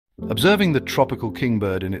Observing the tropical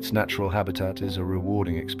kingbird in its natural habitat is a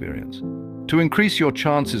rewarding experience. To increase your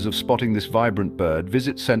chances of spotting this vibrant bird,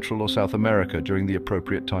 visit Central or South America during the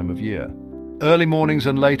appropriate time of year. Early mornings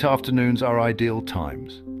and late afternoons are ideal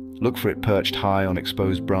times. Look for it perched high on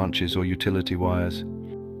exposed branches or utility wires.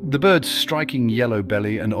 The bird's striking yellow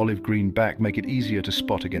belly and olive-green back make it easier to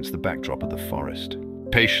spot against the backdrop of the forest.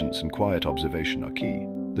 Patience and quiet observation are key.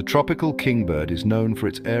 The tropical kingbird is known for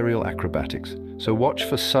its aerial acrobatics, so watch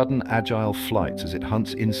for sudden, agile flights as it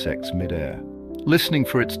hunts insects mid-air. Listening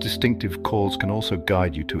for its distinctive calls can also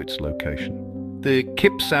guide you to its location. The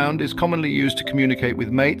kip sound is commonly used to communicate with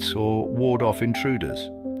mates or ward off intruders.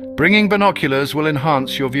 Bringing binoculars will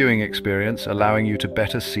enhance your viewing experience, allowing you to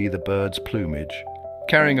better see the bird's plumage.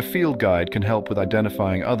 Carrying a field guide can help with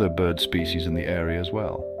identifying other bird species in the area as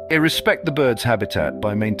well. Respect the bird's habitat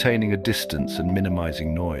by maintaining a distance and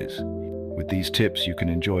minimizing noise. With these tips, you can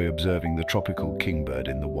enjoy observing the tropical kingbird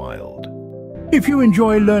in the wild. If you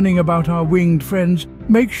enjoy learning about our winged friends,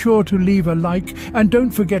 make sure to leave a like and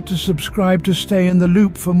don't forget to subscribe to stay in the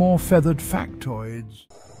loop for more feathered factoids.